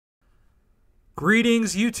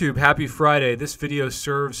Greetings YouTube, happy Friday. This video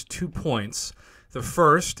serves 2 points. The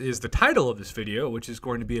first is the title of this video, which is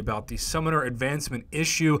going to be about the Summoner Advancement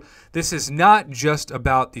issue. This is not just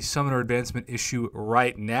about the Summoner Advancement issue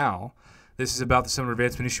right now. This is about the Summoner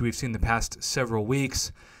Advancement issue we've seen the past several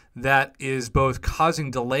weeks that is both causing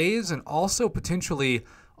delays and also potentially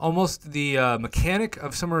almost the mechanic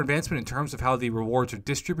of Summoner Advancement in terms of how the rewards are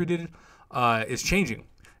distributed is changing.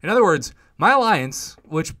 In other words, my alliance,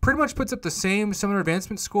 which pretty much puts up the same Summoner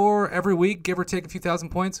Advancement score every week, give or take a few thousand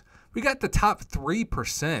points, we got the top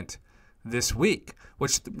 3% this week,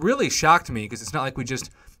 which really shocked me because it's not like we just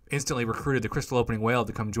instantly recruited the Crystal Opening Whale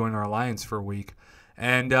to come join our alliance for a week.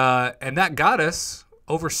 And that got us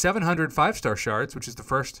over 700 5-star shards, which is the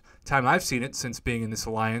first time I've seen it since being in this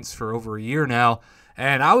alliance for over a year now.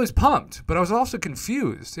 And I was pumped, but I was also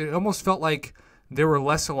confused. It almost felt like there were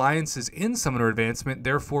less alliances in Summoner Advancement,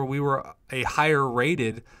 therefore we were a higher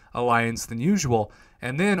rated alliance than usual.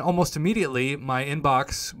 And then almost immediately, my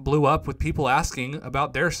inbox blew up with people asking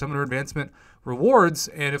about their Summoner Advancement rewards,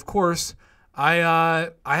 and of course, I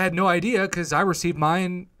had no idea because I received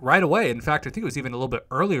mine right away. In fact, I think it was even a little bit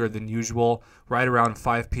earlier than usual, right around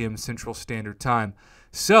 5 p.m. Central Standard Time.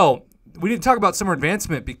 So we didn't talk about Summoner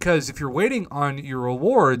Advancement because if you're waiting on your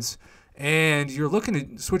rewards and you're looking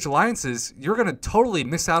to switch alliances, you're going to totally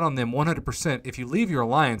miss out on them 100% if you leave your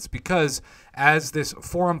alliance, because as this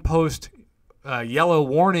forum post yellow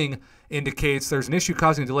warning indicates, there's an issue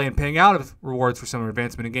causing a delay in paying out of rewards for Summoner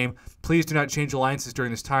Advancement in game. Please do not change alliances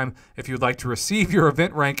during this time if you would like to receive your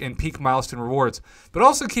event rank and peak milestone rewards. But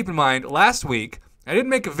also keep in mind, last week, I didn't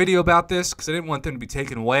make a video about this because I didn't want them to be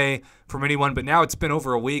taken away from anyone, but now it's been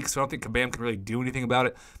over a week, so I don't think Kabam can really do anything about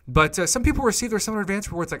it. But some people received their Summoner Advance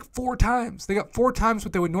rewards like 4 times. They got 4 times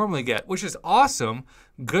what they would normally get, which is awesome.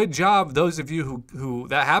 Good job, those of you who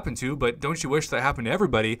that happened to, but don't you wish that happened to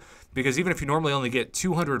everybody? Because even if you normally only get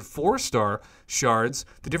 204-star shards,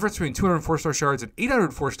 the difference between 204-star shards and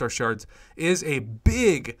 804-star shards is a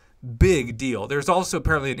big deal. There's also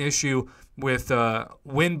apparently an issue with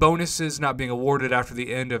win bonuses not being awarded after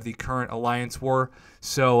the end of the current alliance war.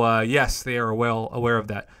 So yes, they are well aware of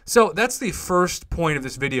that. So that's the first point of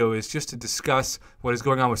this video, is just to discuss what is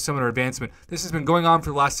going on with Summoner Advancement. This has been going on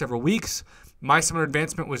for the last several weeks. My Summoner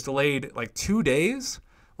Advancement was delayed like 2 days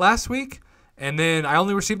last week, and then I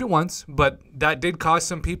only received it once, but that did cause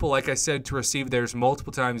some people, like I said, to receive theirs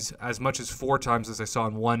multiple times, as much as 4 times as I saw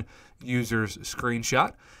in one user's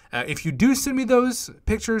screenshot. If you do send me those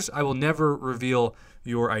pictures, I will never reveal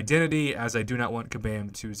your identity, as I do not want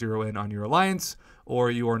Kabam to zero in on your alliance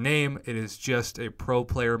or your name. It is just a pro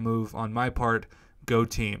player move on my part. Go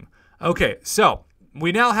team. Okay, so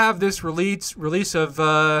we now have this release of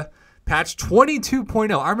patch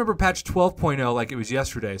 22.0. I remember patch 12.0 like it was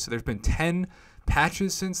yesterday, so there's been 10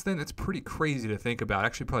 patches since then. It's pretty crazy to think about.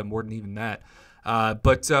 Actually, probably more than even that.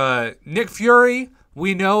 But Nick Fury,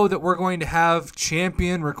 we know that we're going to have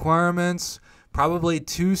champion requirements, probably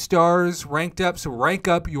 2 stars ranked up. So rank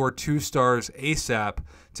up your 2 stars ASAP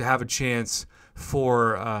to have a chance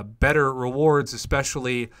for better rewards,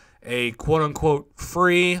 especially a quote-unquote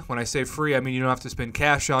free. When I say free, I mean you don't have to spend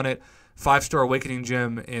cash on it. 5-star Awakening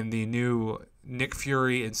Gem in the new Nick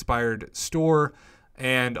Fury-inspired store.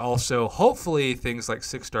 And also, hopefully, things like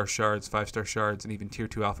 6-star shards, 5-star shards, and even Tier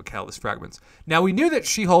 2 Alpha Catalyst fragments. Now, we knew that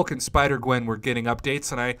She-Hulk and Spider-Gwen were getting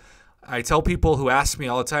updates, and I tell people who ask me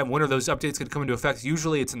all the time, when are those updates going to come into effect?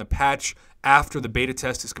 Usually, it's in the patch after the beta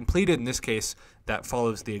test is completed. In this case, that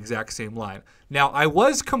follows the exact same line. Now, I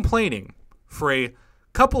was complaining for a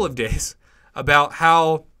couple of days about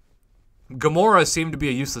how Gamora seemed to be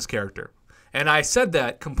a useless character. And I said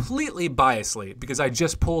that completely biasly because I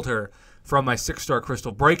just pulled her from my 6-star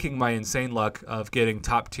crystal, breaking my insane luck of getting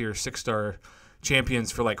top tier 6-star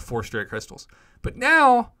champions for like 4 straight crystals. But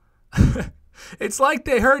now, it's like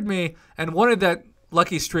they heard me and wanted that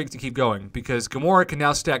lucky streak to keep going, because Gamora can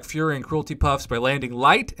now stack Fury and Cruelty Puffs by landing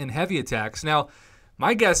light and heavy attacks. Now,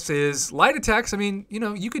 my guess is light attacks, I mean, you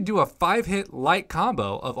know, you could do a 5-hit light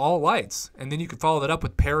combo of all lights, and then you could follow that up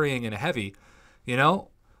with parrying and a heavy, you know?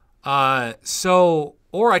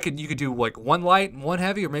 Or you could do like 1 light and 1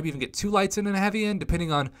 heavy, or maybe even get 2 lights in and a heavy in,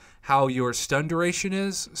 depending on how your stun duration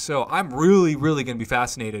is. So I'm really going to be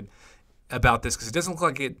fascinated about this, because it doesn't look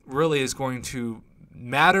like it really is going to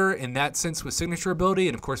matter in that sense with signature ability.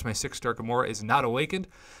 And of course, my 6-star Gamora is not awakened.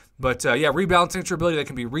 But yeah, rebalance signature ability that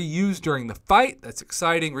can be reused during the fight. That's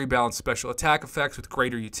exciting. Rebalance special attack effects with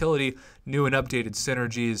greater utility, new and updated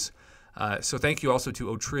synergies. So thank you also to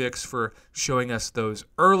Otrix for showing us those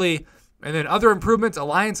early. And then other improvements,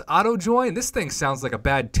 Alliance Auto Join. This thing sounds like a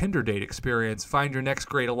bad Tinder date experience. Find your next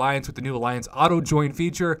great alliance with the new Alliance Auto Join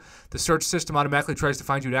feature. The search system automatically tries to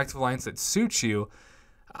find you an active alliance that suits you.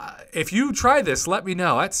 If you try this, let me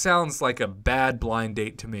know. That sounds like a bad blind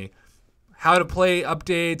date to me. How to play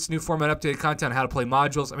updates, new format updated content, how to play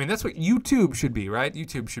modules. I mean, that's what YouTube should be, right?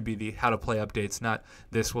 YouTube should be the how to play updates, not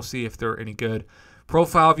this. We'll see if they're any good.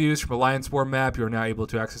 Profile views from Alliance War map. You are now able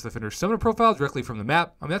to access the Defender's summoner profile directly from the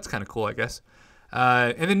map. I mean, that's kind of cool, I guess.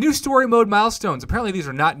 And then new story mode milestones. Apparently, these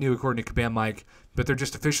are not new according to Kabam Mike, but they're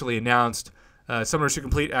just officially announced. Summoners who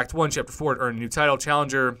complete Act 1, Chapter 4 to earn a new title.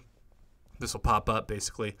 Challenger. This will pop up,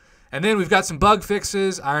 basically. And then we've got some bug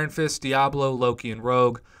fixes. Iron Fist, Diablo, Loki, and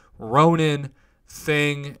Rogue. Ronin,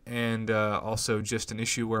 Thing, and also just an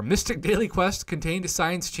issue where Mystic Daily Quest contained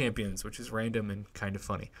Science Champions, which is random and kind of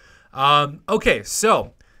funny. Okay,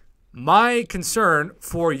 so my concern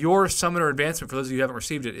for your Summoner Advancement, for those of you who haven't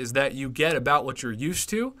received it, is that you get about what you're used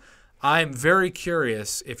to. I'm very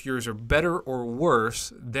curious if yours are better or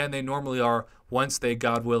worse than they normally are once they,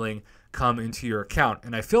 God willing, come into your account.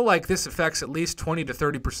 And I feel like this affects at least 20 to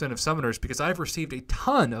 30% of summoners because I've received a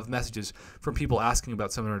ton of messages from people asking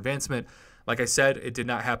about Summoner Advancement. Like I said, it did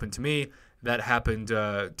not happen to me. That happened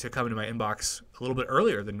to come into my inbox a little bit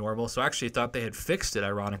earlier than normal. So I actually thought they had fixed it,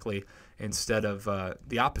 ironically, instead of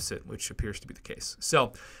the opposite, which appears to be the case.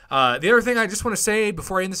 So the other thing I just want to say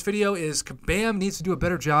before I end this video is Kabam needs to do a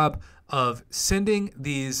better job of sending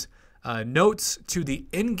these notes to the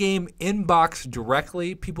in-game inbox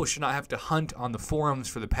directly. People should not have to hunt on the forums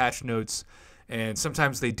for the patch notes. And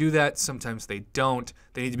sometimes they do that, sometimes they don't.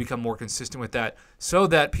 They need to become more consistent with that so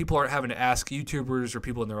that people aren't having to ask YouTubers or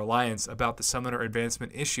people in their alliance about the Summoner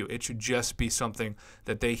Advancement issue. It should just be something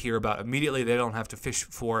that they hear about immediately. They don't have to fish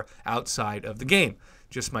for outside of the game.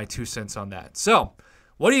 Just my 2 cents on that. So,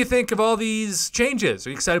 what do you think of all these changes?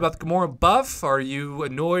 Are you excited about the Gamora buff? Are you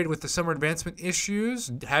annoyed with the Summoner Advancement issues?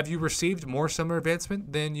 Have you received more Summoner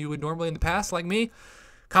Advancement than you would normally in the past, like me?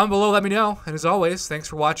 Comment below, let me know. And as always, thanks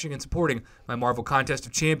for watching and supporting my Marvel Contest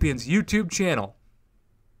of Champions YouTube channel.